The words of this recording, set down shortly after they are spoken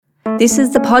This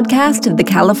is the podcast of the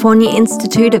California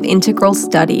Institute of Integral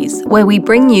Studies, where we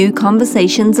bring you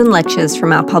conversations and lectures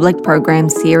from our public program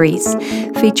series,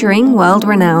 featuring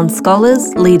world-renowned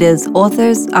scholars, leaders,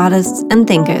 authors, artists, and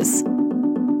thinkers.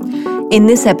 In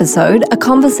this episode, a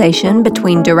conversation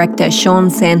between director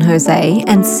Sean San Jose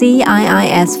and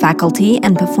CIIS faculty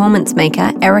and performance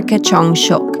maker Erica Chong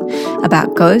Shook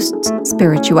about ghosts,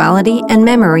 spirituality, and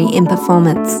memory in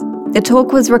performance. The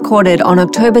talk was recorded on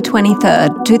October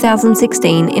 23rd,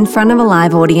 2016 in front of a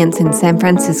live audience in San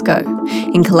Francisco,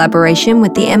 in collaboration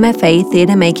with the MFA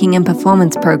Theatre Making and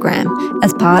Performance Program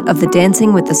as part of the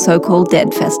Dancing with the So-Called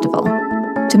Dead Festival.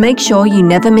 To make sure you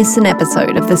never miss an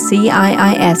episode of the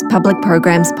CIIS Public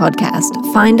Programs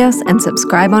podcast, find us and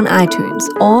subscribe on iTunes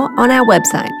or on our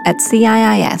website at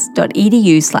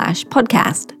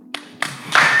ciis.edu/podcast.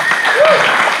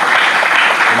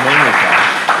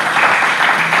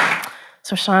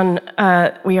 So Sean,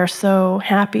 we are so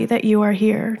happy that you are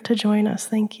here to join us.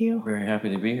 Thank you. Very happy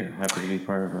to be here. Happy to be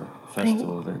part of a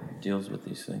festival that deals with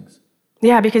these things.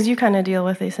 Yeah, because you kind of deal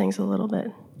with these things a little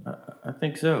bit. I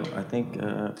think so. I think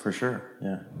for sure.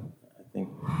 Yeah. I think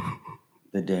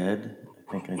the dead,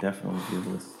 I think I definitely deal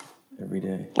with every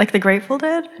day. Like the Grateful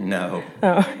Dead? No.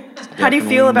 Oh. How do you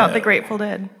feel about the Grateful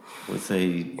Dead? I would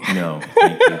say no,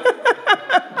 thank you.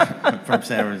 I'm from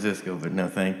San Francisco, but no,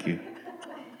 thank you.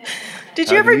 Did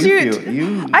you ever do it?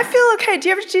 I feel okay.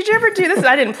 Did you ever do this?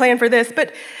 I didn't plan for this,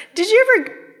 but did you ever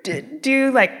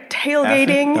do like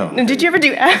tailgating? No. Did you ever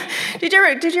Did you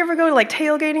ever go to like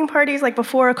tailgating parties, like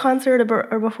before a concert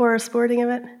or before a sporting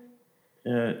event?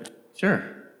 Sure.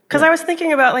 Because I was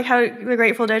thinking about like how the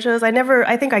Grateful Dead shows.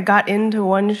 I think I got into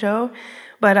one show,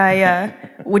 but I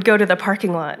would go to the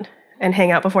parking lot and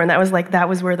hang out before, and that was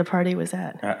where the party was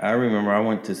at. I remember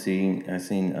I seen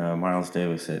Miles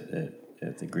Davis at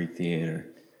the Greek Theater.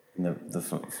 And the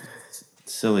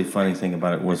silly, funny thing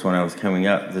about it was when I was coming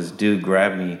up, this dude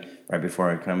grabbed me right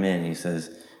before I come in. He says,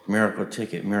 miracle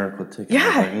ticket. Yeah. I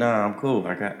was like, no, I'm cool.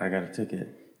 I got a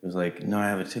ticket. It was like, no, I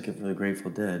have a ticket for the Grateful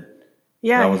Dead.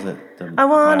 Yeah. That was at the I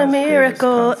want Miles a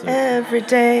miracle Davis every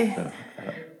day. So,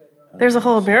 there's a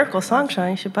whole miracle song,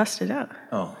 Sean. You should bust it out.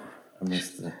 Oh, I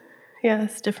missed the... Yeah,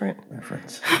 it's different.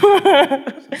 Reference.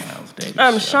 Miles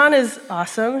Davis. Sean is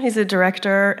awesome. He's a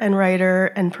director and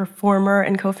writer and performer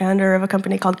and co-founder of a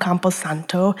company called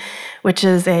Camposanto, which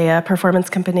is a performance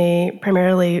company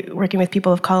primarily working with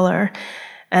people of color.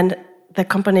 And the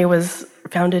company was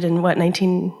founded in,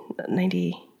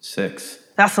 1996?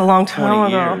 That's a long time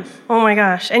ago. Years. Oh my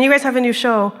gosh. And you guys have a new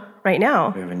show right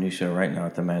now. We have a new show right now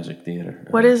at the Magic Theater.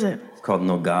 What is it? It's called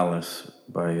Nogales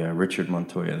by Richard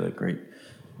Montoya, the great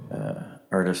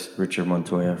artist Richard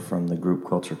Montoya from the group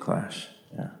Culture Clash.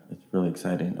 Yeah, it's really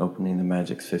exciting, opening the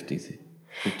Magic's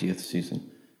 50th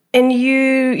season. And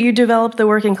you developed the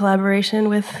work in collaboration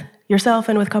with yourself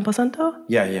and with Camposanto?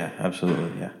 Yeah,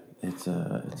 absolutely, yeah. It's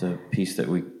a piece that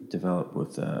we developed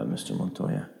with Mr.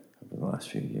 Montoya over the last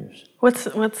few years. What's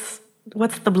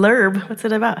the blurb? What's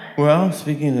it about? Well,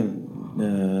 speaking of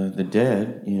the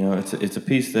dead, it's a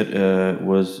piece that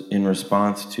was in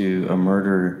response to a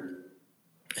murder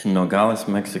in Nogales,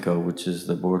 Mexico, which is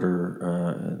the border,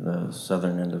 the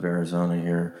southern end of Arizona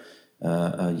here.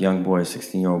 A young boy, a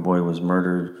 16-year-old boy, was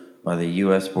murdered by the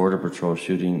U.S. Border Patrol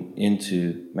shooting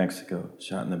into Mexico,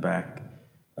 shot in the back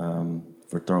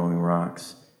for throwing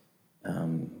rocks.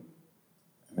 And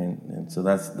so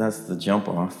that's the jump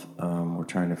off. We're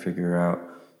trying to figure out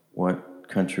what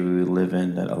country we live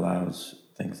in that allows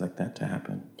things like that to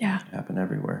happen. Yeah. Happen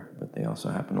everywhere, but they also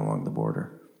happen along the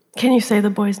border. Can you say the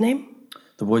boy's name?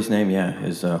 The boy's name,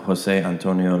 is Jose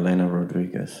Antonio Elena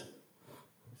Rodriguez. I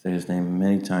say his name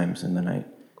many times in the night.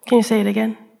 Can you say it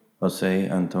again? Jose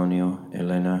Antonio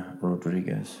Elena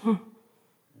Rodriguez. Yeah.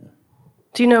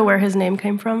 Do you know where his name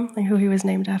came from? Like who he was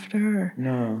named after? Or?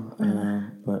 No,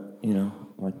 but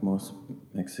like most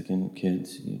Mexican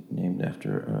kids, named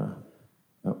after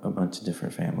a bunch of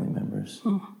different family members.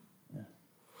 Yeah.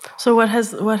 So what has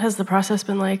the process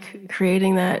been like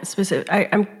creating that specific?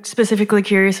 I'm specifically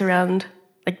curious around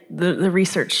like the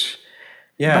research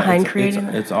behind creating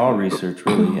that. It's all research,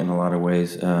 really, in a lot of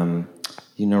ways.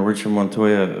 Richard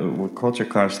Montoya, with Culture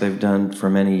Clash, they've done for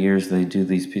many years, they do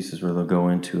these pieces where they'll go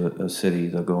into a city,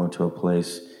 they'll go into a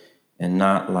place, and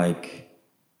not like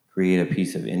create a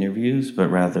piece of interviews, but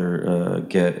rather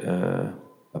get a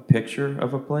picture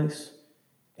of a place,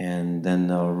 and then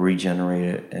they'll regenerate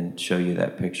it and show you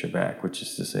that picture back, which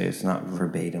is to say it's not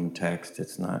verbatim text,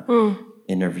 it's not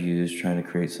interviews trying to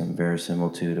create some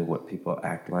verisimilitude of what people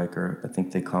act like, or I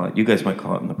think they call it, you guys might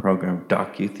call it in the program,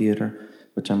 docu-theater,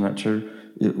 which I'm not sure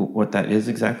what that is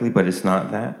exactly, but it's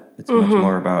not that. It's much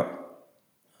more about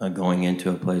going into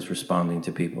a place, responding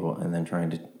to people, and then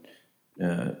trying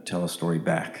to tell a story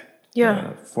back.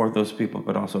 For those people,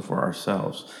 but also for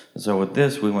ourselves. And so with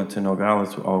this, we went to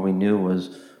Nogales. All we knew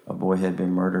was a boy had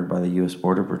been murdered by the U.S.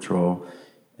 Border Patrol,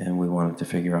 and we wanted to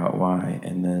figure out why.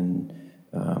 And then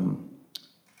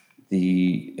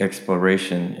the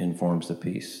exploration informs the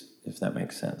piece, if that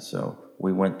makes sense. So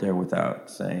we went there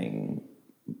without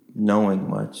knowing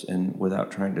much, and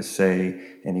without trying to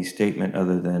say any statement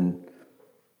other than,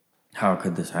 how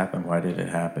could this happen? Why did it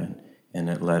happen? And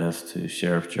it led us to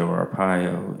Sheriff Joe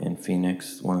Arpaio in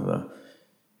Phoenix, one of the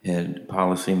head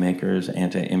policymakers,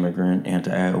 anti-immigrant,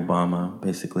 anti-Obama,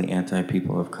 basically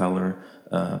anti-people of color,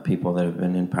 people that have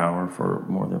been in power for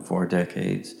more than 4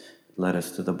 decades. It led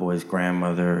us to the boy's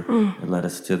grandmother. It led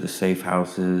us to the safe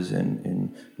houses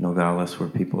in Nogales where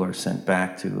people are sent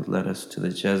back to. It led us to the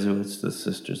Jesuits, the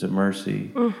Sisters of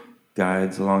Mercy,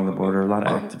 guides along the border, a lot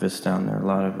of activists down there, a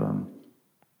lot of...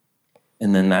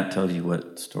 And then that tells you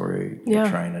what story you're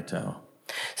trying to tell.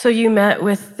 So you met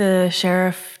with the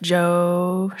Sheriff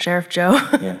Joe? Yeah, Sheriff Joe.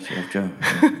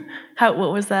 Yeah.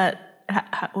 What was that?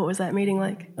 What was that meeting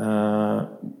like?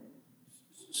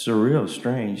 Surreal,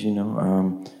 strange, you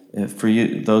know. For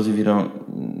you, those of you who don't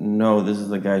know, this is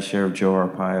the guy, Sheriff Joe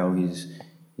Arpaio.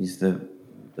 He's the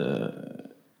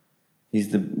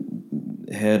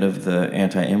head of the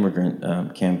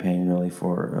anti-immigrant campaign, really,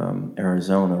 for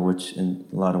Arizona, which in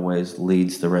a lot of ways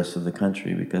leads the rest of the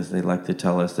country, because they like to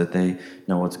tell us that they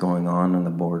know what's going on the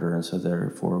border, and so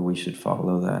therefore we should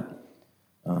follow that.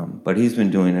 But he's been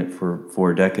doing it for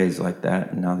 4 decades like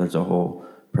that, and now there's a whole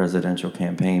presidential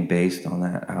campaign based on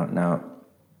that out-and-out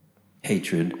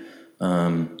hatred.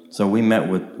 So we met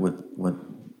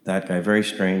with that guy, very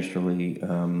strangely,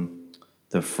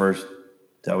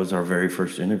 that was our very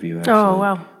first interview, actually. Oh,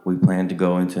 wow. We planned to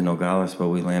go into Nogales, but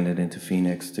we landed into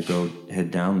Phoenix to go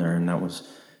head down there, and that was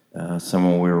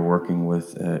someone we were working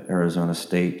with at Arizona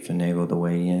State finagled the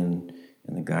way in,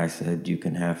 and the guy said, you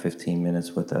can have 15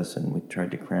 minutes with us, and we tried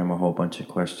to cram a whole bunch of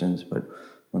questions, but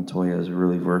Montoya is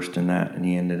really versed in that, and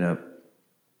he ended up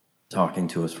talking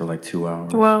to us for like 2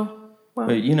 hours. Wow.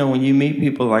 But, you know, when you meet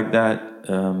people like that,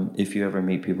 if you ever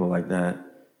meet people like that,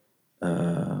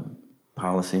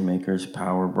 policymakers,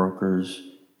 power brokers,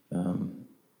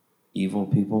 evil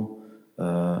people,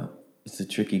 it's a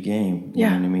tricky game, you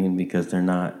know what I mean? Because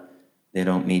they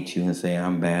don't meet you and say,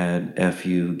 I'm bad, F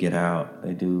you, get out.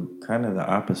 They do kind of the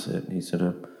opposite. He sort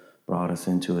of brought us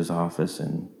into his office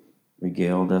and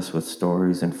regaled us with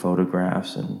stories and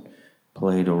photographs and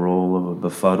played a role of a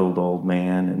befuddled old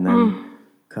man, and then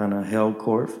kind of held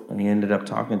court. And he ended up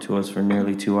talking to us for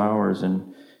nearly 2 hours,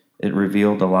 and it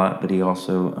revealed a lot, but he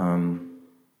also,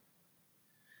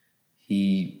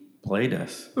 he played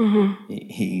us.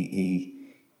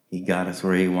 He got us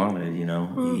where he wanted, you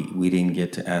know. We didn't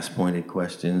get to ask pointed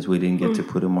questions. We didn't get to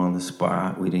put him on the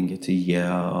spot. We didn't get to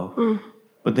yell.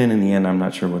 But then in the end, I'm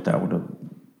not sure what that would have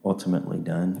ultimately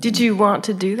done. Did you want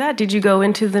to do that? Did you go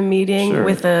into the meeting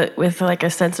with like a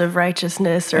sense of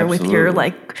righteousness, or with your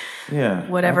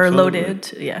whatever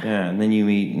loaded? Yeah, and then you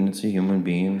meet, and it's a human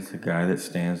being. It's a guy that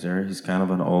stands there. He's kind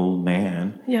of an old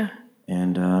man. Yeah.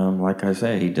 And like I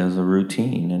say, he does a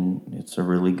routine, and it's a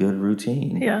really good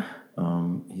routine. Yeah.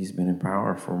 He's been in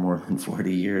power for more than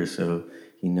 40 years, so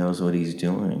he knows what he's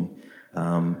doing.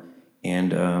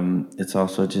 And it's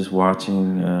also just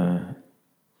watching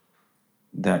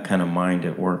that kind of mind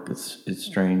at work. It's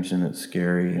strange and it's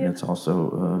scary, and it's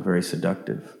also very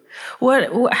seductive.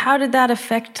 How did that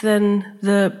affect then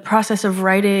the process of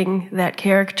writing that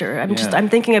character? I'm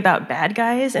thinking about bad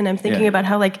guys, and I'm thinking about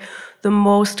how like the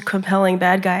most compelling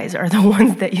bad guys are the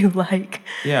ones that you like.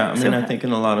 Yeah, I mean, I think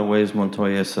in a lot of ways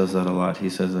Montoya says that a lot. He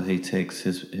says that he takes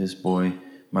his boy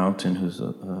Mountain, who's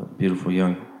a beautiful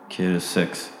young kid, is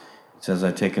 6. He says,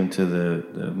 I take him to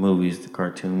the movies, the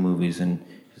cartoon movies, and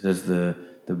he says the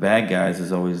bad guys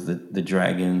is always the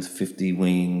dragons, 50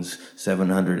 wings,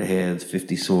 700 heads,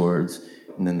 50 swords,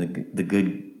 and then the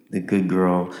good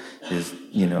girl is,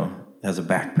 you know, has a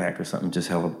backpack or something, just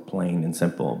hella plain and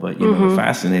simple. But you know, the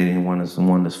fascinating one is the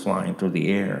one that's flying through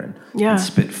the air and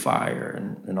spit fire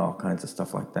and all kinds of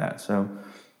stuff like that. So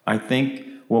I think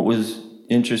what was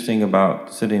interesting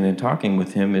about sitting and talking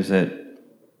with him is that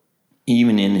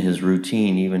even in his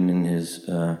routine, even in his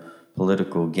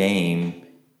political game,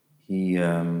 he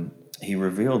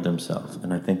revealed himself.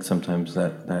 And I think sometimes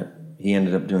that he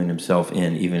ended up doing himself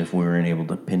in, even if we weren't able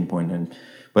to pinpoint him.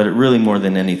 But it really, more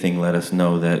than anything, let us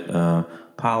know that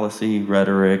policy,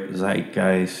 rhetoric,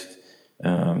 zeitgeist,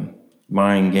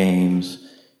 mind games,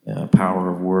 power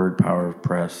of word, power of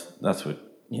press, that's what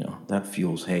that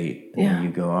fuels hate. And then you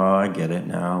go, oh, I get it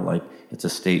now. Like, it's a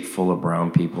state full of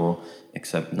brown people,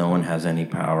 except no one has any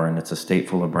power. And it's a state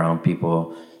full of brown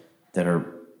people that are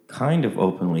kind of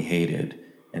openly hated.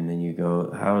 And then you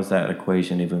go, how does that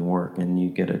equation even work? And you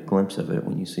get a glimpse of it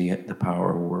when you see the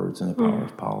power of words and the power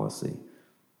of policy.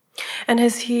 And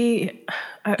has he...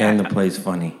 and the play's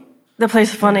funny. The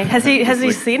play's funny. Has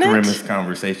he seen it? Grimmest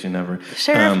conversation ever.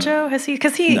 Sheriff Joe, has he?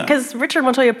 Because Richard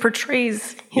Montoya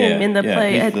portrays him in the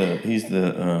play. He's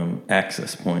the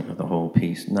access point of the whole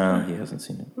piece. No, he hasn't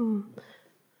seen it.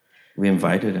 We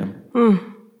invited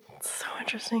him. So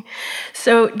interesting.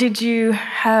 So you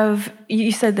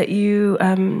said that you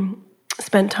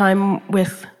spent time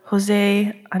with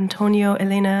Jose Antonio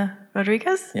Elena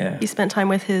Rodriguez? Yeah. You spent time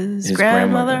with his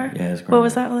grandmother? Yeah, his grandmother. What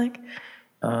was that like?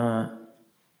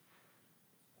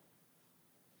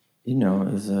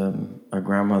 Is a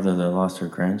grandmother that lost her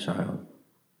grandchild.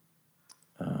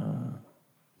 I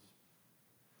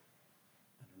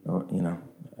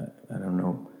don't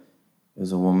know. It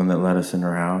was a woman that let us in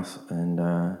her house and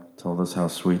told us how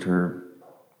sweet her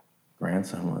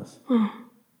grandson was.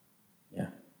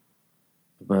 Yeah.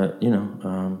 But,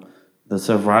 the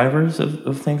survivors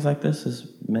of things like this, as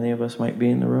many of us might be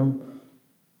in the room,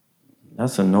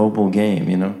 that's a noble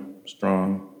game,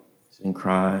 strong. She didn't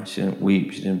cry, she didn't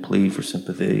weep, she didn't plead for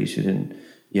sympathy, she didn't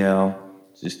yell.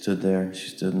 She stood there, she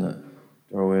stood in the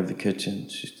doorway of the kitchen,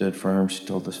 she stood firm, she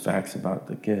told us facts about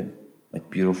the kid, like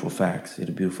beautiful facts. He had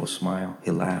a beautiful smile,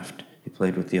 he laughed, he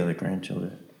played with the other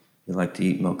grandchildren. He liked to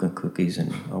eat milk and cookies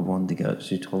and wanted to go.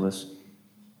 She told us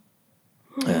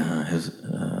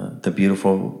the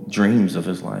beautiful dreams of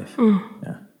his life.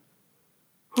 Yeah.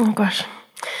 Oh gosh.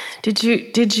 Did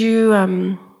you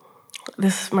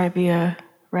this might be a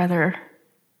rather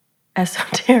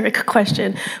esoteric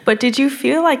question, but did you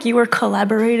feel like you were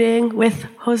collaborating with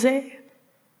Jose?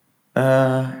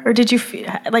 Or did you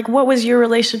feel like, what was your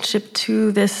relationship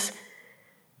to this?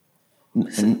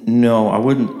 No, I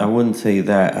wouldn't say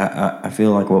that. I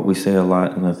feel like what we say a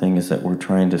lot in the thing is that we're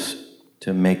trying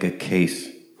to make a case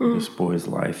for this boy's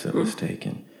life that was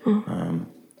taken.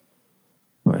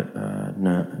 But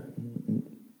no,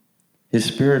 his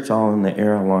spirit's all in the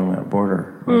air along that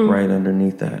border, like right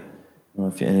underneath that. I don't know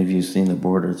if any of you've seen the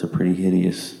border. It's a pretty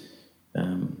hideous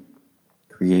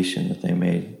creation that they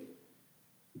made.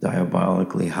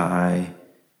 Diabolically high,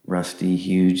 rusty,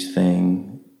 huge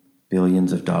thing.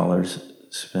 Billions of dollars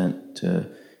spent to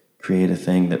create a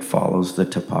thing that follows the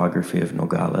topography of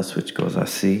Nogales, which goes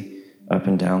así, up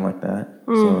and down like that.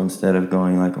 So instead of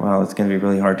going like, wow, it's going to be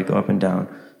really hard to go up and down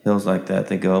hills like that,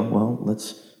 they go, well,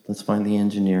 let's find the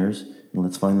engineers, and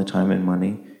let's find the time and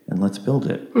money, and let's build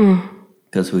it.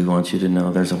 Because we want you to know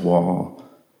there's a wall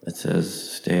that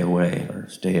says stay away, or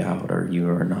stay out, or you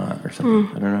are not, or something.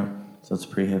 I don't know. So it's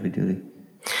pretty heavy duty.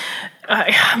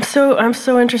 I'm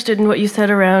so interested in what you said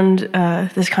around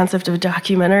this concept of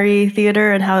documentary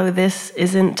theater and how this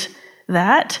isn't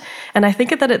that. And I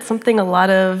think that it's something a lot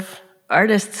of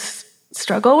artists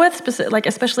struggle with,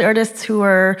 especially artists who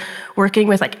are working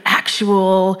with like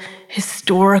actual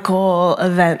historical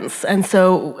events. And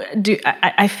so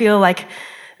I feel like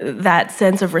that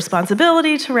sense of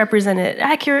responsibility to represent it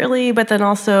accurately, but then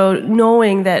also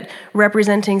knowing that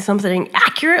representing something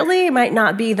accurately might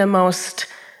not be the most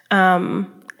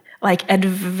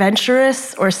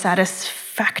adventurous or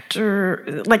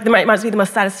satisfactory, might be the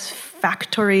most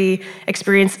satisfactory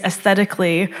experience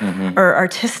aesthetically or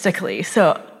artistically.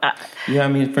 So yeah, I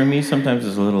mean, for me, sometimes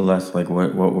it's a little less like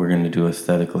what we're going to do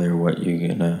aesthetically, or what you're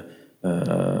going to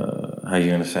how you're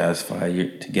going to satisfy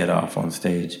you to get off on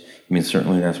stage. I mean,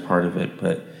 certainly that's part of it,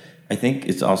 but I think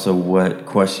it's also what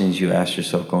questions you ask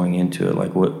yourself going into it.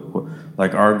 Like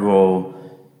like our goal,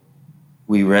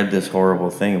 we read this horrible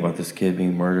thing about this kid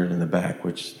being murdered in the back,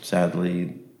 which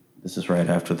sadly, this is right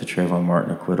after the Trayvon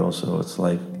Martin acquittal, so it's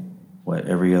like,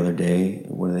 every other day?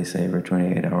 What do they say, every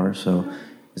 28 hours? So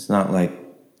it's not like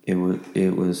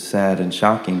it was sad and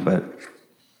shocking, but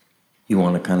you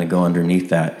want to kind of go underneath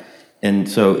that. And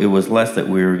so it was less that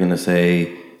we were going to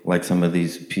say, like some of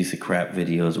these piece of crap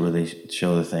videos where they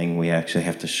show the thing, we actually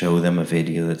have to show them a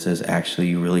video that says, actually,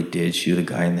 you really did shoot a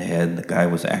guy in the head, and the guy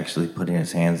was actually putting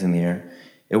his hands in the air.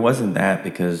 It wasn't that,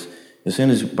 because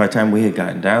by the time we had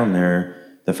gotten down there,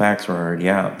 the facts were already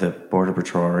out. The Border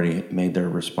Patrol already made their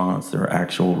response. Their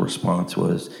actual response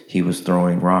was he was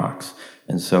throwing rocks.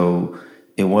 And so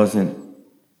it wasn't,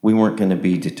 we weren't going to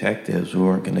be detectives. We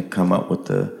weren't going to come up with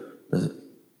the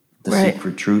right.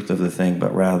 secret truth of the thing,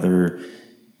 but rather,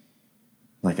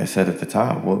 like I said at the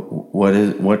top,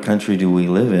 what country do we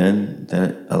live in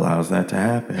that allows that to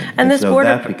happen? And this so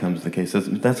that becomes the case.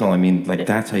 That's all I mean. Like,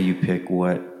 that's how you pick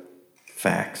what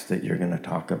facts that you're going to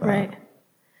talk about. Right.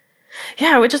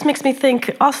 Yeah, it just makes me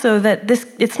think also that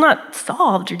it's not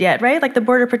solved yet, right? Like the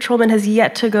border patrolman has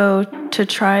yet to go to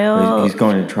trial. He's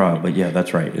going to trial, but yeah,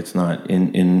 that's right. It's not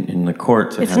in the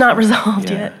courts. It's not resolved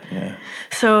yet. Yeah.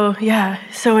 So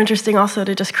so interesting also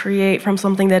to just create from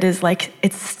something that is like,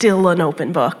 it's still an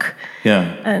open book. Yeah.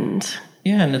 And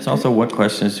it's also what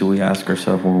questions do we ask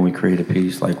ourselves when we create a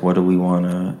piece? Like, what do we want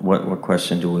to, what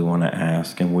question do we want to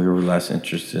ask? And we were less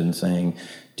interested in saying,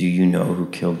 do you know who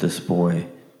killed this boy?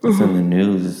 It's in the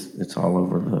news. It's all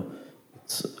over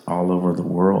the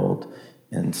world.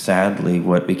 And sadly,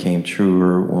 what became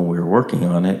truer when we were working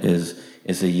on it is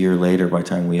a year later, by the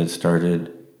time we had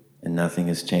started, and nothing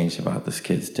has changed about this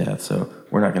kid's death. So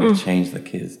we're not going to change the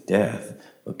kid's death,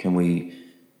 but can we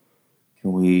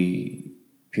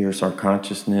pierce our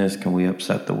consciousness? Can we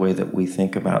upset the way that we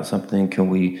think about something? Can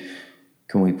we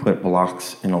put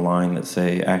blocks in a line that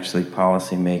say actually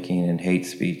policy making and hate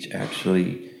speech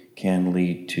actually can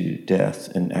lead to death,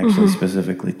 and actually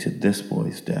specifically to this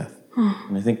boy's death?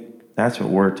 And I think that's what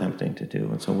we're attempting to do.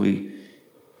 And so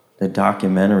the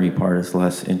documentary part is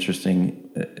less interesting,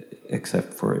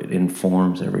 except for it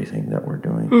informs everything that we're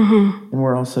doing. And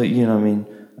we're also,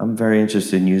 I'm very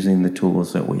interested in using the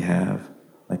tools that we have.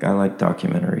 Like, I like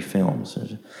documentary films.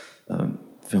 There's a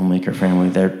filmmaker family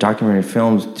there. Documentary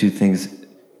films do things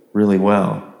really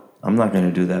well. I'm not going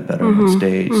to do that better on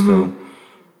stage, so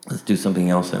let's do something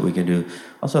else that we can do.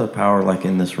 Also, the power, like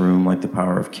in this room, like the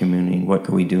power of communing. What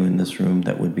could we do in this room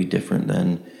that would be different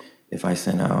than if I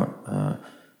sent out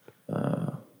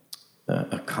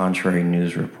a contrary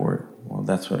news report? Well,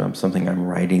 that's something I'm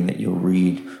writing that you'll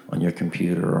read on your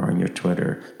computer or on your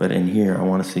Twitter. But in here, I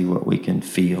want to see what we can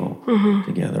feel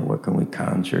together. What can we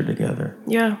conjure together?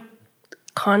 Yeah,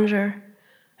 conjure.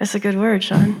 That's a good word,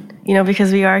 Sean.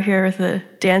 Because we are here with the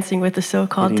Dancing with the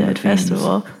So-Called Dead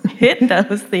Festival. Hit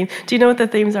those themes. Do you know what the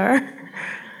themes are?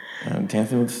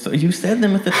 Dancing with you said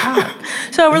them at the top.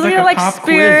 So we're looking at like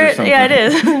spirit. Yeah, it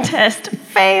is. Test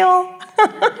fail.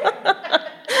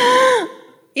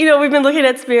 We've been looking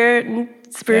at spirit and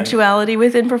spirituality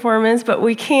within performance, but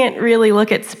we can't really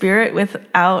look at spirit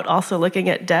without also looking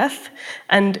at death.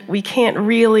 And we can't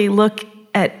really look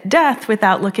at death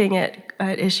without looking at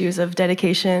issues of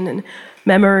dedication and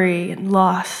memory and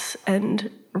loss and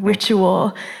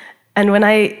ritual. And when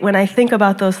I think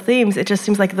about those themes, it just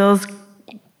seems like those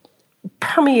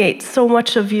permeate so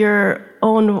much of your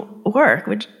own work.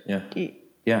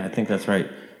 I think that's right.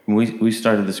 We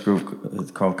started this group.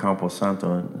 It's called Campo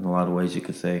Santo. In a lot of ways, you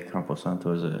could say Campo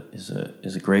Santo is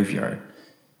a graveyard.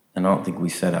 And I don't think we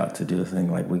set out to do a thing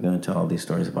like we're going to tell all these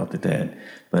stories about the dead.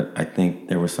 But I think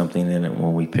there was something in it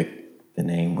when we picked the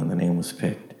name, when the name was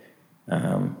picked,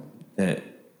 that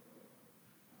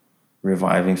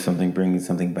reviving something, bringing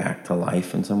something back to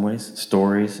life in some ways.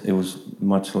 Stories, it was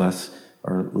much less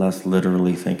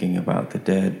literally thinking about the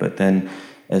dead. But then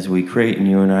as we create, and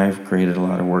you and I have created a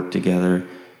lot of work together,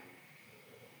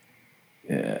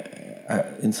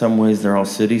 in some ways they're all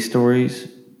city stories,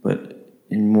 but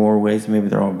in more ways maybe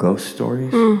they're all ghost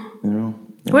stories.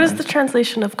 What is the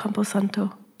translation of Campo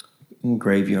Santo?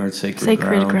 Graveyard, sacred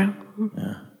ground.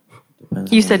 Yeah.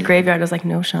 You said graveyard. I was like,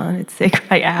 no, Sean, it's sacred.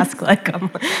 I ask like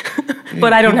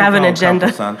but I don't have an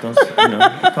agenda. Campo Santos,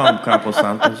 you call them Campo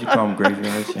Santos, you call them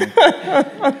graveyards.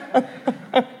 Yeah.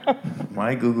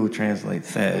 My Google Translate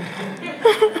said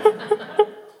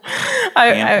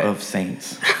Camp of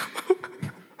Saints.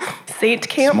 Saint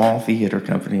Camp? Small theater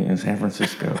company in San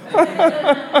Francisco.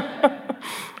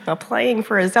 Applying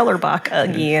for a Zellerbach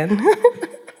again.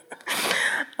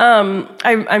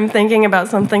 I'm thinking about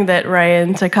something that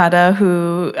Ryan Takada,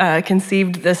 who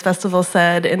conceived this festival,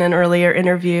 said in an earlier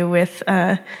interview with,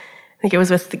 I think it was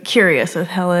with Curious, with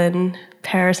Helen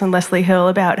Paris and Leslie Hill,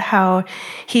 about how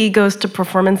he goes to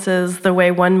performances the way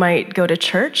one might go to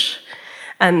church,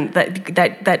 and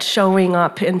that showing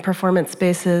up in performance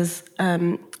spaces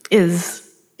and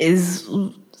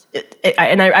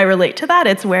I relate to that.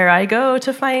 It's where I go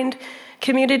to find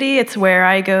community. It's where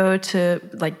I go to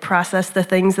process the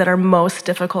things that are most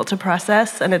difficult to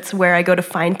process, and it's where I go to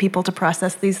find people to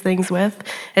process these things with.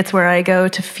 It's where I go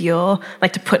to feel,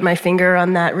 to put my finger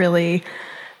on that really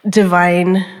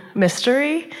divine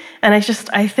mystery. And I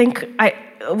think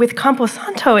with Campo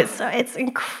Santo, it's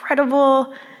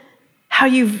incredible how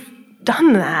you've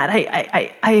done that.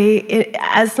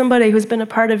 As somebody who's been a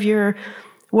part of your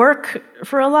work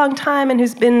for a long time and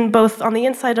who's been both on the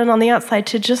inside and on the outside,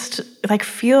 to just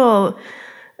feel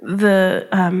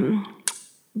the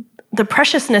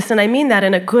preciousness, and I mean that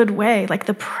in a good way,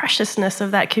 the preciousness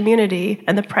of that community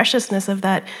and the preciousness of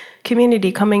that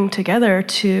community coming together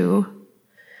to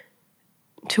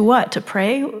to what? To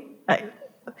pray?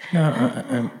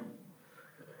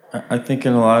 I think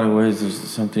in a lot of ways there's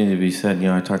something to be said.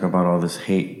 I talk about all this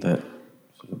hate that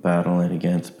we're battling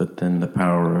against, but then the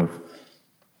power of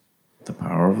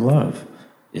love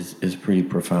is pretty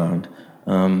profound.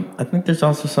 I think there's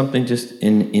also something just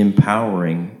in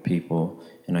empowering people,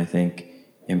 and I think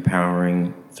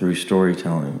empowering through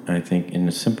storytelling. I think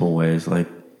in simple ways, like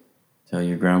tell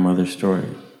your grandmother's story.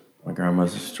 My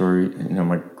grandmother's story,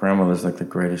 my grandmother's like the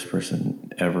greatest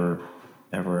person ever.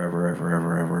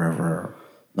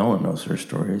 No one knows her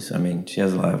stories. I mean, she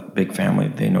has a big family.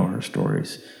 They know her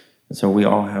stories. And so we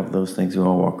all have those things. We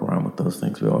all walk around with those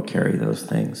things. We all carry those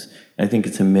things. I think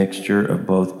it's a mixture of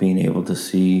both being able to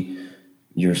see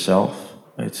yourself.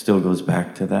 It still goes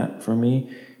back to that for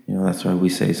me. That's why we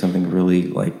say something really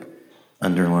like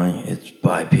underlying, it's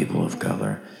by people of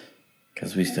color.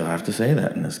 Because we still have to say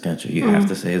that in this country. You have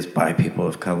to say it's by people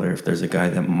of color. If there's a guy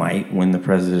that might win the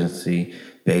presidency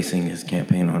basing his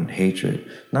campaign on hatred,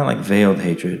 not like veiled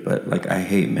hatred, but like I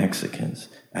hate Mexicans,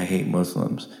 I hate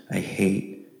Muslims, I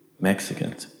hate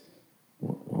Mexicans.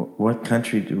 What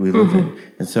country do we live in?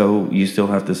 And so you still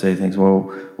have to say things,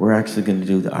 well, we're actually going to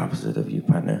do the opposite of you,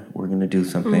 partner. We're going to do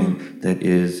something that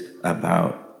is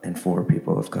about and for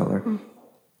people of color.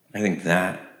 I think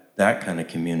that kind of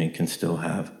community can still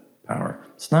have power.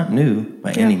 It's not new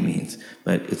by any means,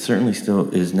 but it certainly still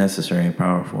is necessary and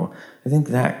powerful. I think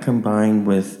that combined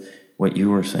with what you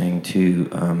were saying too,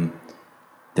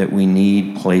 that we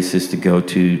need places to go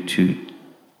to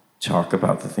talk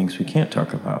about the things we can't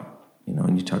talk about.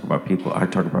 And you talk about people, I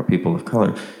talk about people of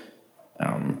color.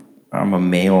 I'm a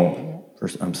male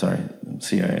person, I'm sorry,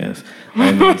 CIS.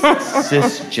 I'm a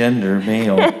cisgender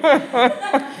male.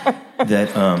 That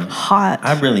hot.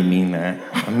 I really mean that.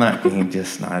 I'm not being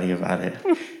just snotty about it.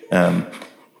 And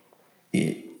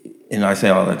I say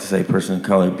all that to say person of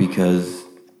color because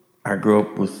I grew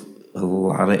up with a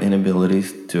lot of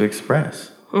inabilities to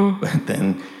express. But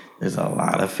then there's a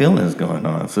lot of feelings going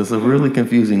on. So it's a really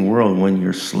confusing world when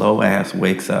your slow ass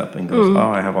wakes up and goes,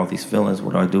 oh, I have all these feelings.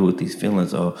 What do I do with these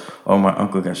feelings? Oh, my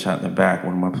uncle got shot in the back.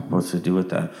 What am I supposed to do with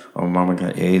that? Oh, my mama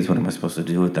got AIDS. What am I supposed to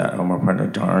do with that? Oh, my partner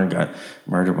Darn got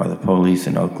murdered by the police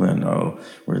in Oakland. Oh,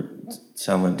 we're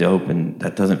selling dope, and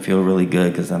that doesn't feel really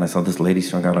good because then I saw this lady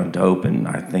strung out on dope, and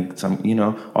I think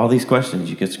all these questions,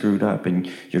 you get screwed up, and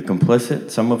you're complicit.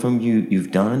 Some of them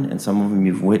you've done, and some of them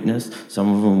you've witnessed.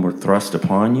 Some of them were thrust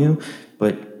upon you,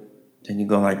 but then you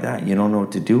go like that. You don't know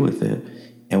what to do with it,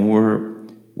 and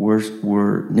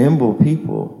we're nimble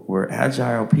people. We're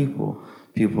agile people.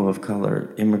 People of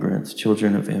color, immigrants,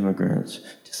 children of immigrants,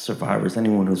 survivors,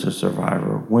 anyone who's a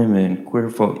survivor, women,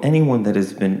 queer folk, anyone that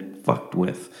has been fucked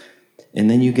with. And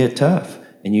then you get tough,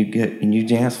 and you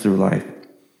dance through life,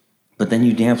 but then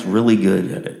you dance really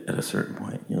good at it at a certain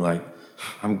point. You're like,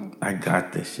 I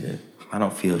got this shit. I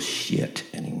don't feel shit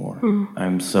anymore.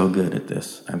 I'm so good at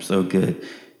this. I'm so good.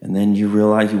 And then you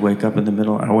realize I wake up in the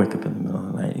middle of the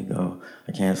night, you go,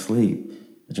 I can't sleep.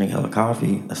 I drink hella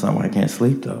coffee. That's not why I can't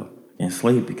sleep though. I can't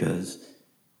sleep because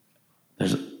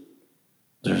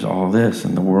there's all this,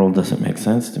 and the world doesn't make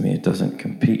sense to me. It doesn't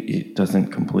compete. It doesn't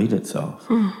complete itself.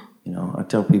 I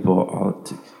tell people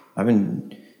I've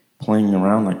been playing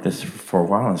around like this for a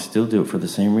while and still do it for the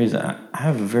same reason. I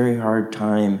have a very hard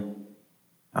time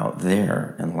out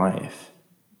there in life.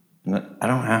 And I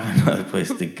don't have another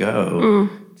place to go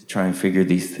to try and figure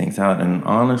these things out in an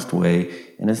honest way.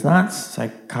 And it's not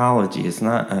psychology. It's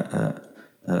not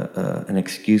an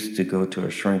excuse to go to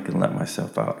a shrink and let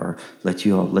myself out or let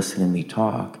you all listen to me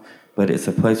talk. But it's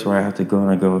a place where I have to go and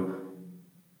I go,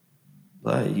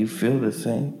 but you feel the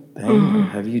same thing?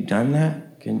 Have you done that?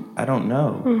 I don't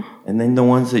know. And then the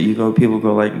ones that people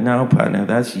go like, no, partner,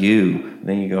 that's you. And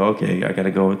then you go, okay, I got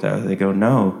to go with that. They go,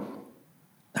 no,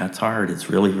 that's hard. It's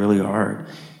really, really hard.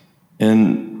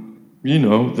 And,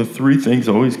 the three things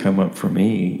always come up for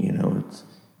me.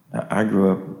 I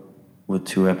grew up with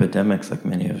two epidemics like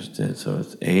many of us did. So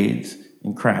it's AIDS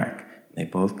and crack. They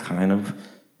both kind of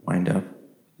wind up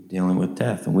dealing with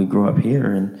death. And we grew up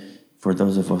here, and for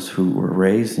those of us who were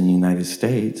raised in the United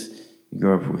States, you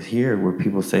grow up with here where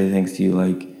people say things to you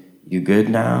like, you good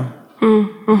now?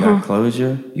 You got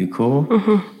closure? You cool?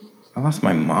 I lost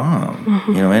my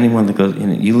mom. Anyone that goes,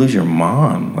 you lose your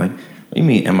mom. Like, what do you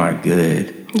mean, am I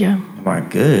good? Yeah. Am I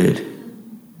good?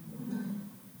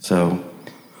 So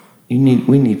we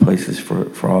need places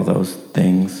for all those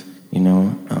things, and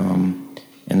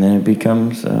then it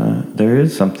becomes, there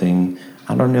is something,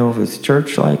 I don't know if it's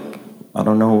church-like, I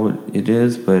don't know what it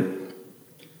is, but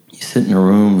you sit in a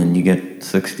room and you get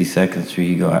 60 seconds where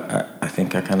you go, I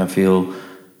think I kind of feel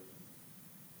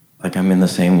like I'm in the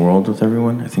same world with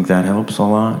everyone. I think that helps a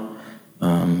lot.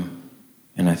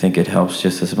 And I think it helps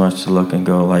just as much to look and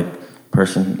go, like,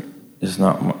 that's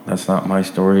not my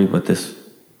story, but this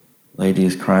lady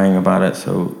is crying about it,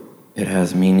 so it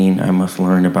has meaning. I must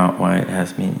learn about why it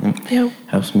has meaning. Yep.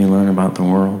 Helps me learn about the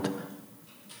world.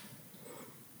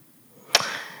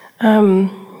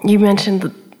 You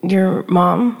mentioned your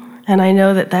mom, and I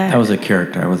know that was a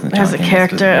character. I wasn't talking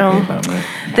about me.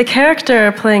 The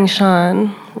character playing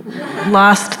Sean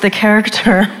lost the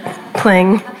character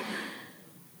playing.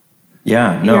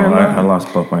 Yeah, no, I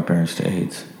lost both my parents to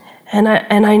AIDS. And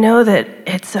I know that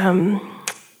it's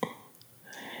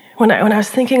when I was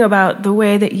thinking about the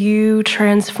way that you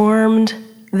transformed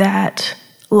that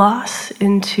loss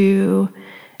into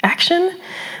action,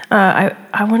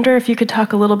 I wonder if you could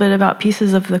talk a little bit about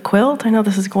Pieces of the Quilt. I know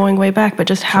this is going way back, but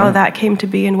just how that came to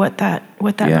be and what that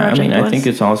project was. I think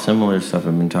it's all similar stuff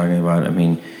I've been talking about. I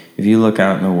mean, if you look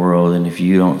out in the world and if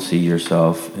you don't see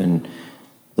yourself, and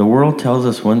the world tells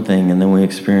us one thing and then we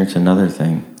experience another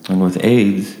thing. And with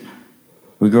AIDS,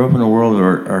 we grew up in a world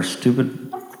where our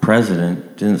stupid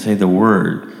president didn't say the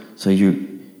word. So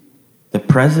the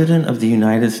president of the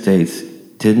United States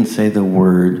didn't say the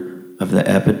word of the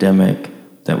epidemic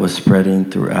that was spreading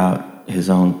throughout his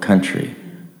own country.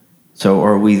 So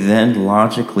are we then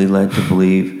logically led to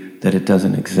believe that it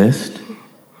doesn't exist?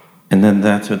 And then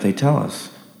that's what they tell us,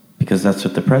 because that's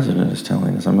what the president is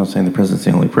telling us. I'm not saying the president's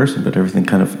the only person, but everything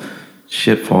kind of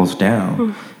shit falls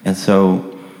down. And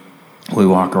so we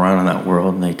walk around in that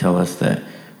world and they tell us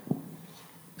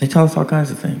all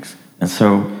kinds of things. And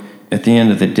so at the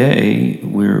end of the day,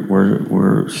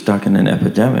 we're stuck in an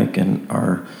epidemic, and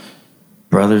our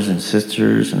brothers and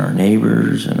sisters and our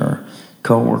neighbors and our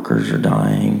co-workers are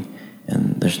dying,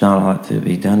 and there's not a lot to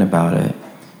be done about it.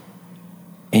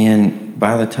 And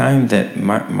by the time that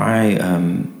my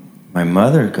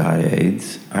mother got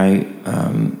AIDS, I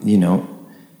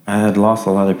had lost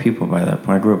a lot of people by that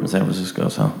point. I grew up in San Francisco,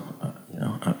 so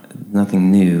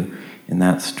nothing new in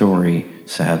that story,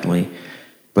 sadly.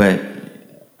 But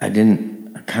I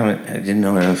didn't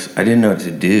know what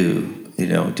to do.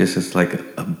 Just as like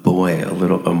a boy,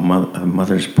 a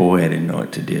mother's boy, I didn't know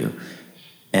what to do.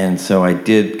 And so I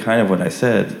did kind of what I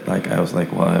said. Like, I was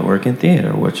like, well, I work in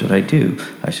theater. What should I do?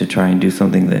 I should try and do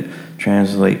something that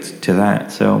translates to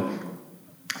that. So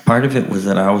part of it was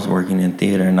that I was working in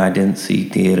theater, and I didn't see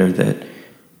theater that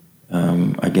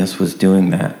I guess was doing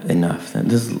that enough.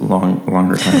 And this is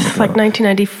longer time ago. Like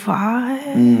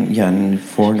 1995? Yeah,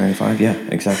 94, 95, yeah,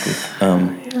 exactly.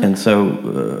 And so,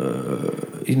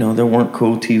 there weren't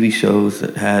cool TV shows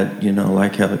that had,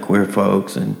 like how the queer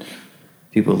folks and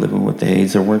people living with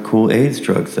AIDS. There weren't cool AIDS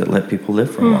drugs that let people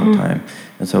live for a long time.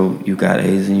 And so you got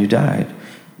AIDS and you died.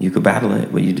 You could battle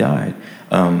it, but you died.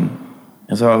 And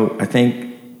so I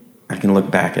think I can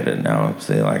look back at it now and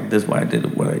say, like, this is why I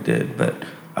did what I did. But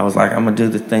I was like, I'm going to do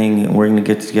the thing, and we're going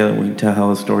to get together, we can tell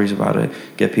hella stories about it,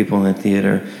 get people in the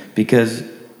theater, because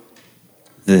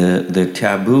the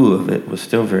taboo of it was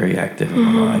still very active in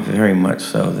my life, very much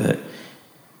so, that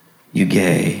you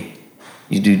gay,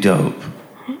 you do dope,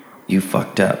 you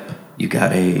fucked up, you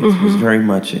got AIDS. It was very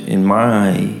much, in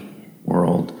my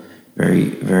world, very,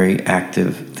 very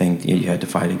active thing that you had to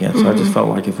fight against. So I just felt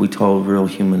like if we told real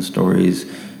human stories,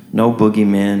 no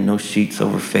boogeyman, no sheets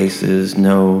over faces,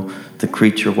 no the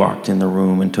creature walked in the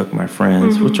room and took my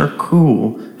friends, which are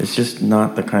cool. It's just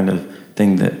not the kind of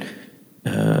thing that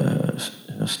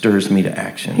stirs me to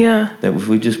action. Yeah. That if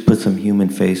we just put some human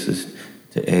faces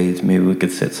to AIDS, maybe we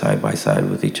could sit side by side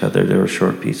with each other. There were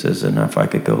short pieces, and if I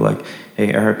could go like,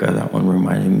 hey, Erica, that one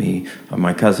reminded me of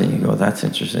my cousin. You go, that's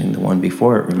interesting. The one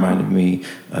before it reminded me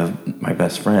of my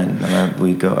best friend. And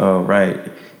we'd go, oh, right,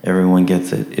 everyone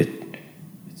gets it. It's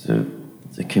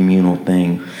a communal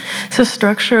thing. So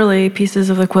structurally, Pieces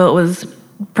of the Quilt was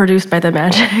produced by The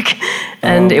Magic,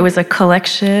 and it was a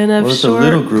collection of short plays. Well, it's a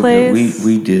little group that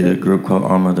we did, a group called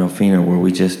Alma Delfina, where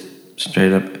we just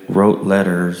straight up wrote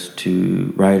letters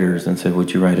to writers and said,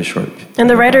 would you write a short? And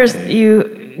the writers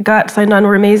you got signed on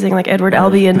were amazing, like Edward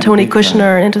Albee and Tony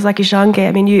Kushner and Intozaki Shange.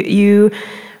 I mean, you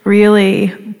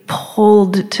really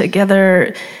pulled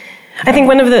together. I think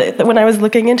when I was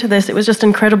looking into this, it was just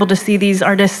incredible to see these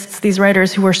artists, these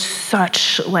writers who were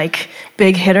such like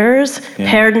big hitters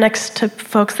paired next to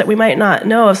folks that we might not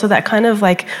know of. So that kind of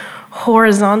like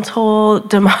horizontal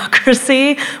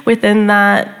democracy within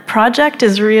that project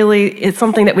it's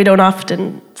something that we don't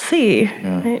often see.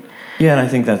 Yeah. Right? Yeah, and I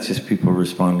think that's just people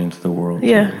responding to the world.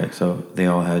 Yeah. Like, so they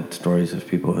all had stories of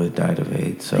people who had died of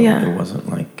AIDS. So it wasn't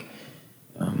like,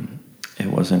 it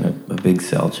wasn't a big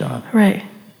sell job. Right.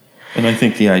 And I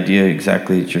think the idea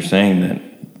exactly that you're saying, that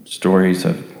stories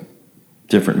of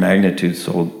different magnitudes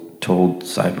told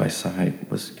side by side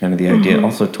was kind of the idea.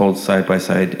 Also told side by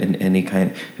side in any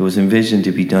kind. It was envisioned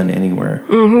to be done anywhere.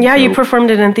 Yeah, so, you performed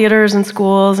it in theaters and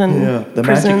schools and the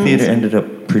prisons. Magic Theater ended up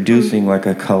producing like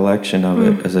a collection of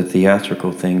it as a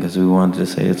theatrical thing, because we wanted to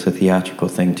say it's a theatrical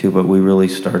thing too, but we really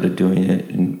started doing it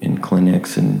in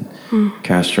clinics and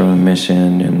Castro and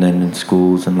Mission, and then in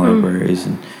schools and libraries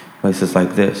and places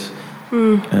like this.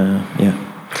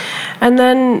 And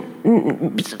then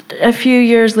a few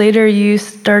years later, you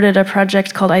started a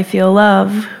project called I Feel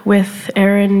Love with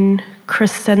Erin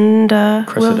Cressida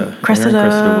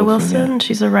Wilson.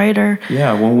 She's a writer.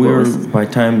 Yeah, by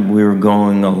the time we were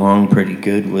going along pretty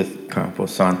good with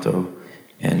Camposanto,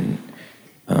 and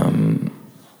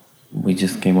we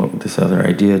just came up with this other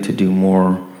idea to do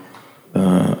more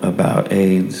about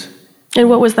AIDS. And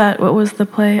what was that? What was the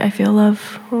play, I Feel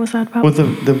Love? What was that about? Well,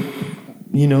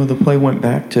 the play went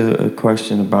back to a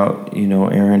question about,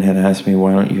 Erin had asked me,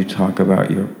 why don't you talk about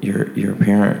your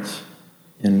parents?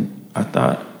 And I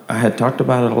thought I had talked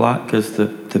about it a lot, because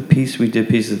the piece we did,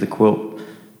 Piece of the Quilt,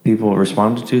 people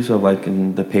responded to, so like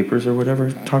in the papers or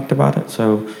whatever, talked about it.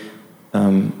 So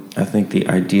I think the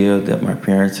idea that my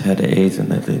parents had AIDS and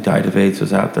that they died of AIDS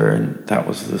was out there, and that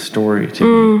was the story to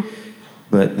me.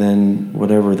 But then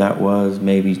whatever that was,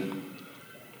 maybe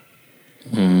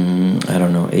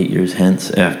 8 years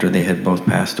hence, after they had both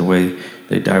passed away,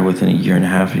 they died within a year and a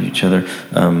half of each other.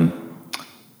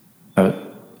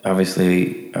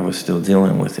 Obviously, I was still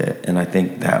dealing with it, and I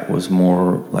think that was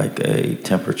more like a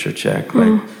temperature check.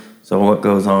 Like, so what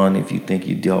goes on if you think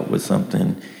you dealt with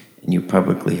something and you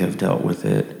publicly have dealt with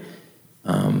it?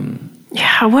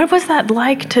 What was that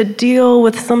like to deal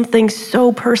with something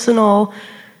so personal,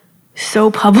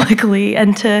 so publicly,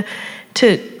 and to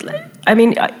I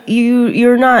mean,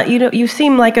 you're not, you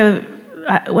seem like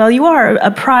you are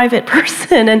a private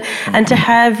person, and to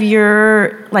have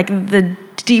your, like, the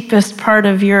deepest part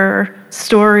of your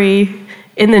story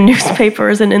in the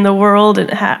newspapers and in the world, and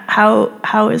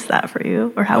how is that for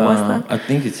you, or how was that? I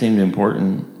think it seemed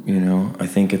important, I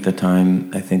think at the time,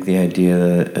 the idea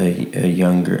that a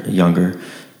younger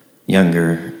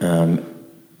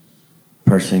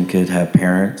person could have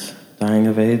parents dying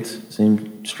of AIDS seemed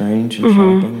strange and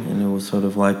shocking, and it was sort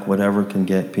of like whatever can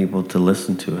get people to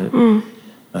listen to it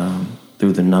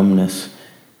through the numbness,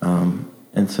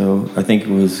 and so I think it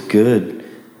was good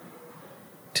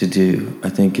to do. I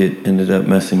think it ended up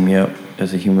messing me up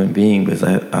as a human being, because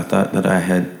I thought that I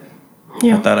had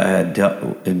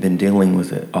been dealing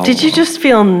with it all Did you just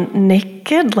feel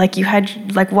naked, like you had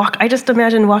I just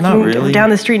imagine walking down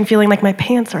the street and feeling like my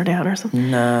pants are down or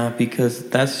something? Nah, because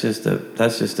that's just a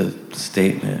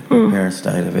statement. My parents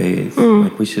died of AIDS.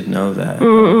 Like, we should know that.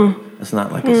 It's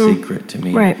not like a secret to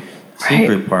me. Right.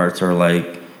 Secret parts are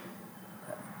like,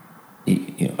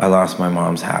 I lost my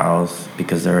mom's house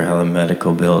because there were hella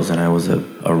medical bills, and I was a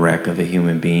wreck of a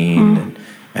human being, and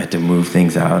I had to move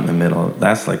things out in the middle.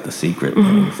 That's like the secret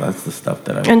things. That's the stuff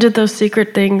that And did those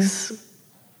secret things,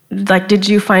 like, did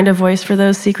you find a voice for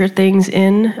those secret things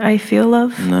in I Feel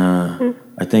Love? Nah.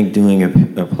 I think doing a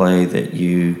play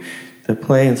the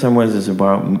play in some ways is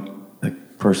about a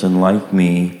person like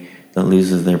me that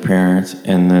loses their parents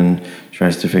and then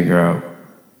tries to figure out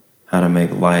how to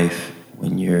make life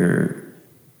when you're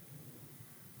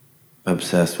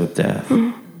obsessed with death.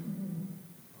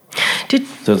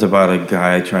 So it's about a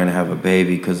guy trying to have a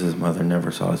baby because his mother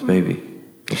never saw his baby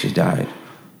because she died.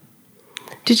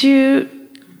 Could you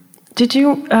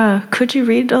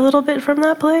read a little bit from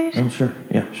that play? Sure.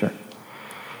 Yeah, sure.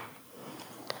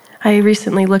 I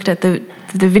recently looked at the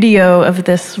video of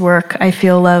this work, I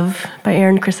Feel Love, by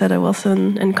Erin Cressida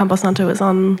Wilson, and Camposanto is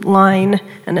online,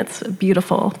 and it's a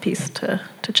beautiful piece to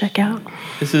check out.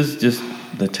 This is just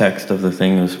the text of the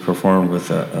thing. It was performed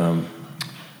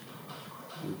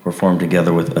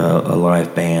together with a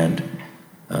live band.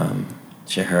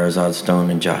 Scheherazade Stone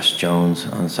and Josh Jones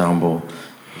ensemble.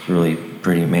 It's really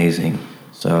pretty amazing.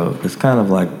 So it's kind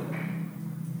of like,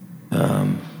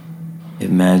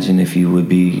 imagine if you would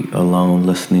be alone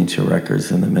listening to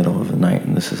records in the middle of the night,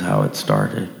 and this is how it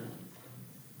started.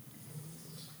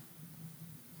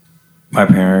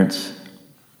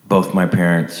 Both my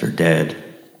parents are dead.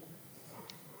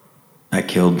 I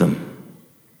killed them.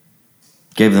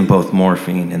 Gave them both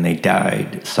morphine, and they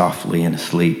died softly and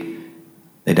asleep.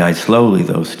 They died slowly,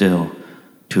 though, still.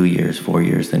 2 years, 4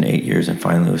 years, then 8 years, and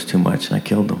finally it was too much, and I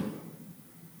killed them.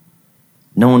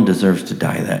 No one deserves to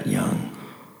die that young,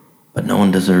 but no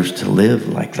one deserves to live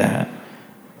like that.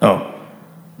 Oh,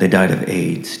 they died of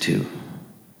AIDS, too.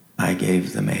 I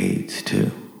gave them AIDS,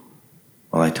 too.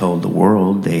 Well, I told the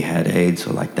world they had AIDS,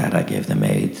 so like that I gave them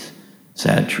AIDS.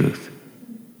 Sad truth.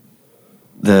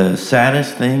 The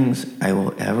saddest things I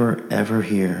will ever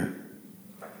hear,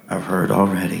 I've heard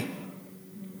already.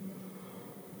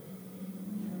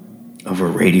 Over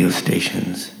radio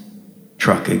stations,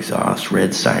 truck exhaust,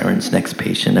 red sirens, next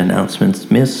patient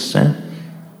announcements. Miss,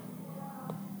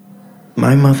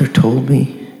 my mother told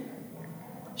me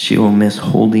she will miss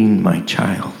holding my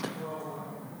child.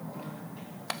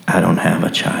 I don't have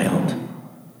a child.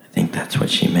 I think that's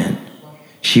what she meant.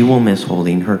 She will miss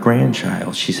holding her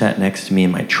grandchild. She sat next to me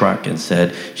in my truck and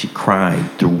said, she cried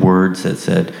through words that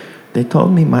said, they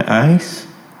told me my eyes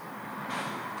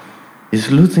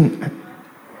is losing,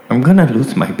 I'm gonna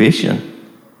lose my vision.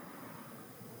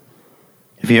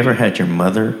 Have you ever had your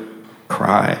mother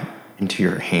cry into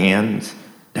your hands,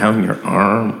 down your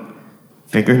arm,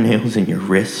 fingernails in your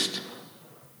wrist?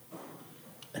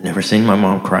 I'd never seen my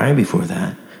mom cry before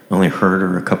that. I only heard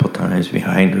her a couple times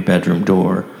behind her bedroom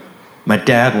door. My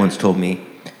dad once told me,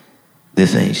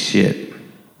 this ain't shit.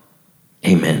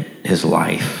 He meant his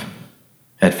life.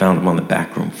 I'd found him on the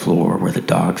backroom floor where the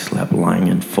dog slept, lying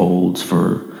in folds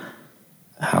for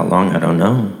how long, I don't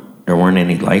know. There weren't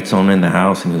any lights on in the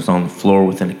house, and he was on the floor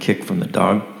within a kick from the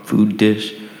dog food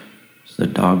dish. The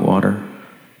dog water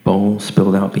bowl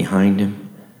spilled out behind him.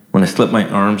 When I slipped my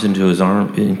arms into his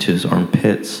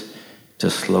armpits to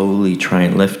slowly try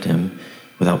and lift him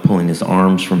without pulling his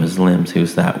arms from his limbs, he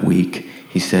was that weak.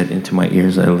 He said into my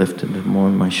ears, I lifted him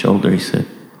on my shoulder, he said,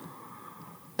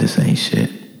 this ain't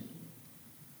shit.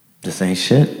 This ain't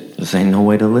shit. This ain't no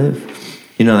way to live.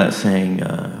 You know that saying,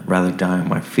 rather die on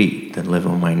my feet than live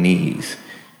on my knees.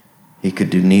 He could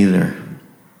do neither.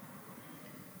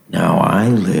 Now I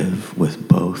live with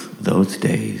both those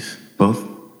days, both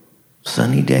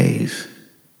sunny days,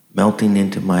 melting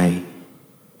into my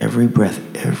every breath,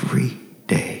 every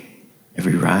day.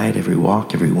 Every ride, every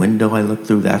walk, every window I look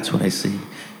through, that's what I see.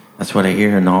 That's what I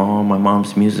hear in all my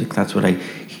mom's music. That's what I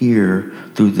hear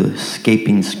through the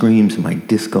escaping screams of my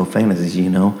disco fantasies, you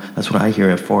know? That's what I hear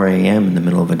at 4 a.m. in the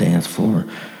middle of a dance floor.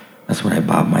 That's what I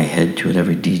bob my head to at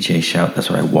every DJ shout. That's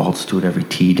what I waltz to at every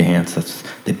tea dance. That's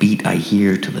the beat I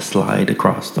hear to the slide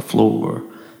across the floor.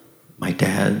 My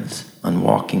dad's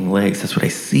unwalking legs. That's what I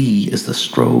see as the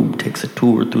strobe takes a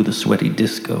tour through the sweaty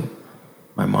disco.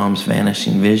 My mom's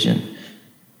vanishing vision.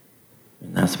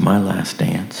 And that's my last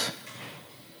dance.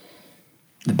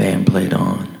 The band played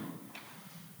on.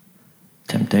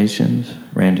 Temptations,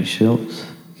 Randy Shilts.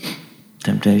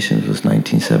 Temptations was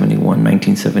 1971,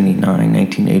 1979,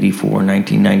 1984,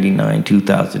 1999,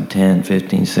 2010,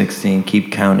 15, 16.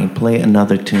 Keep counting. Play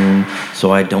another tune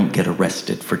so I don't get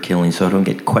arrested for killing, so I don't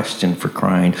get questioned for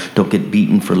crying, don't get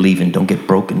beaten for leaving, don't get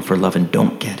broken for loving.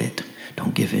 Don't get it.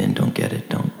 Don't give in. Don't get it.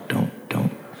 Don't.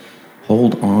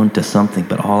 Hold on to something,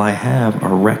 but all I have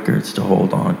are records to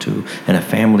hold on to and a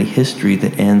family history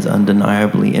that ends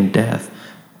undeniably in death.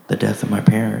 The death of my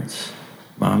parents,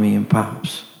 mommy and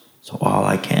pops. So all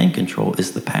I can control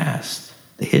is the past,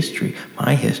 the history,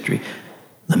 my history.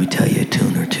 Let me tell you a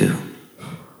tune or two.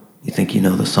 You think you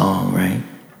know the song, right?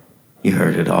 You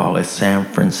heard it all. It's San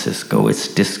Francisco. It's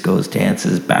discos,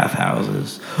 dances,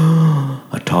 bathhouses.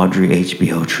 A tawdry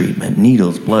HBO treatment.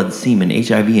 Needles, blood, semen,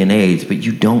 HIV and AIDS. But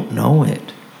you don't know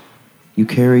it. You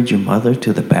carried your mother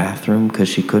to the bathroom because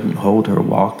she couldn't hold her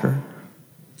walker.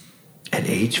 At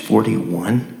age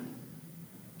 41,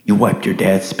 you wiped your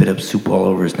dad's spit up soup all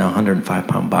over his now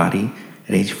 105-pound body.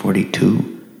 At age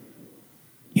 42,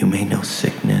 you may know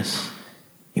sickness.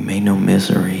 You may know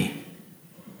misery.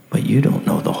 But you don't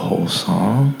know the whole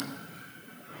song.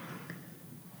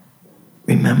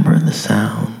 Remember the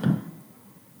sound,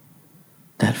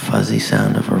 that fuzzy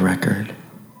sound of a record.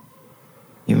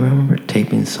 You remember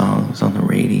taping songs on the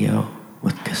radio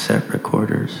with cassette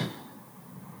recorders.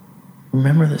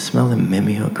 Remember the smell of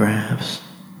mimeographs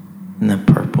and the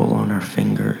purple on our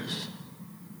fingers,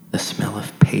 the smell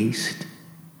of paste,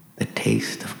 the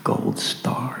taste of gold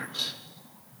stars.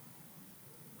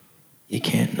 You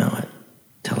can't know it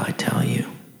till I tell you.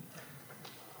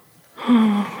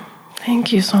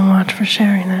 Thank you so much for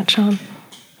sharing that, Sean.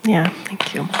 Yeah,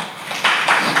 thank you.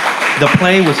 The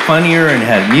play was funnier and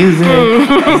had music. It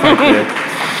was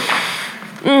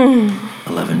like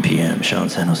 11 p.m. Sean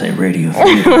San Jose Radio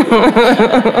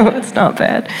Theater. It's not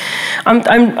bad.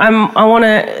 I want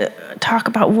to talk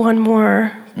about one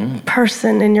more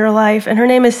person in your life, and her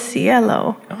name is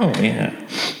Cielo. Oh yeah.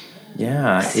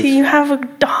 Yeah. See, you have a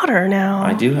daughter now.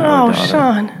 I do have a daughter. Oh,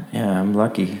 Sean. Yeah, I'm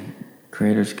lucky.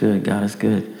 Creator's good. God is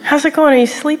good. How's it going? Are you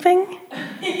sleeping?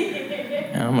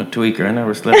 Yeah, I'm a tweaker. I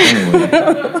never slept anyway.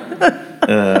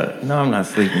 No, I'm not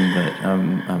sleeping, but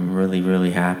I'm really,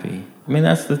 really happy. I mean,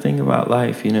 that's the thing about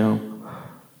life, you know.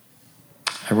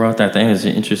 I wrote that thing. It's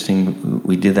interesting.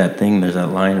 We did that thing. There's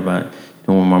that line about,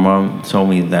 when my mom told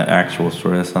me that actual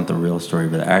story, that's not the real story,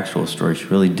 but the actual story, she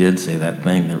really did say that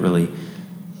thing that really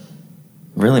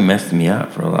messed me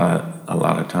up for a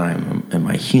lot of time in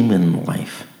my human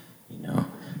life.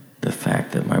 The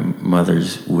fact that my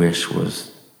mother's wish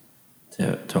was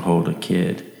to hold a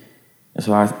kid. And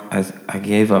so I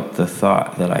gave up the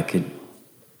thought that I could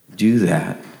do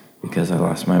that because I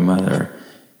lost my mother.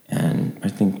 And I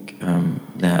think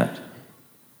that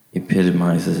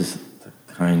epitomizes the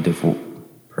kind of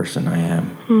person I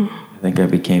am. I think I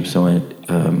became so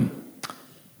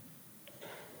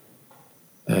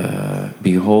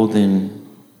beholden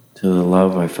to the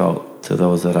love I felt to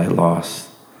those that I lost,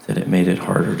 that it made it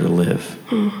harder to live.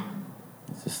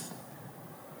 It's just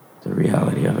the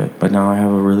reality of it. But now I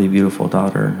have a really beautiful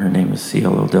daughter, and her name is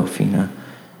Cielo Delfina,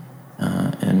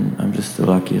 and I'm just the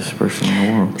luckiest person in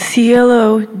the world.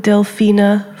 Cielo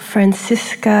Delfina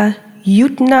Francisca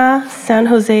Yutna San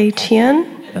Jose Chien?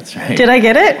 That's right. Did I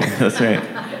get it? That's right.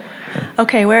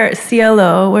 Okay, where's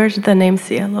the name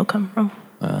Cielo come from?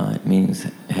 It means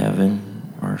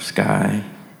heaven or sky.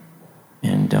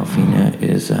 And Delfina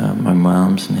is my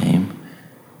mom's name.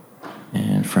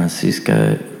 And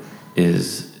Francisca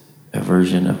is a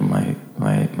version of my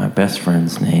best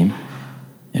friend's name.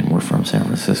 And we're from San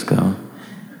Francisco,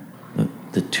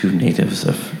 the two natives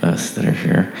of us that are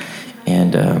here.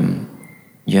 And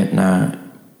Yetna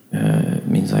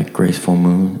means like graceful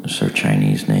moon. It's her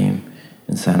Chinese name.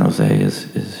 And San Jose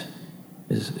is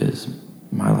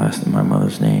my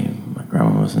mother's name, my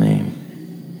grandmother's name.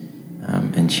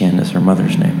 And Chien is her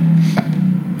mother's name.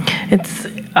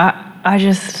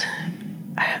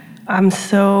 I'm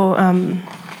so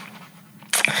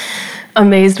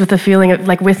amazed with the feeling of,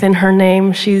 like, within her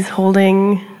name, she is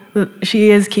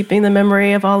keeping the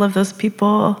memory of all of those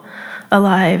people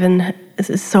alive. And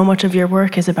so much of your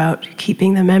work is about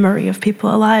keeping the memory of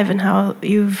people alive, and how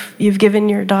you've given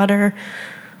your daughter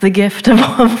the gift of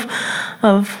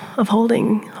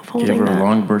holding Give her that. a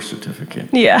long birth certificate.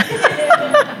 Yeah.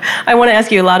 I want to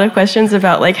ask you a lot of questions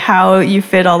about, like, how you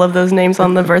fit all of those names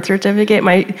on the birth certificate.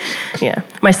 My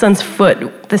son's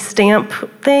foot, the stamp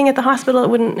thing at the hospital, it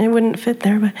wouldn't fit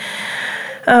there. But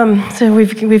so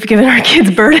we've given our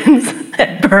kids burdens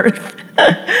at birth.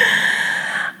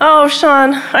 Oh,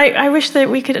 Sean, I wish that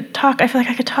we could talk. I feel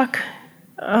like I could talk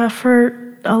for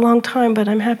a long time, but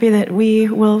I'm happy that we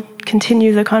will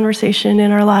continue the conversation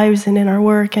in our lives and in our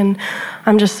work. And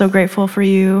I'm just so grateful for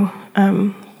you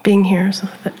being here. So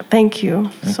thank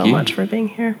you so much for being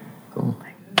here. Cool.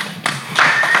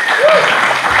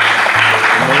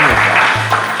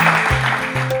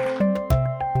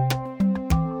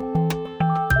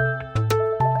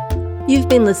 You've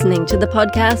been listening to the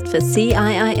podcast for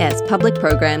CIIS Public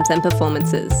Programs and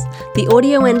Performances. The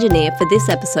audio engineer for this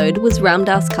episode was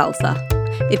Ramdas Khalsa.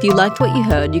 If you liked what you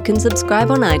heard, you can subscribe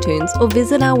on iTunes or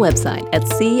visit our website at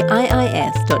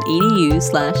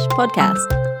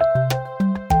ciis.edu/podcast.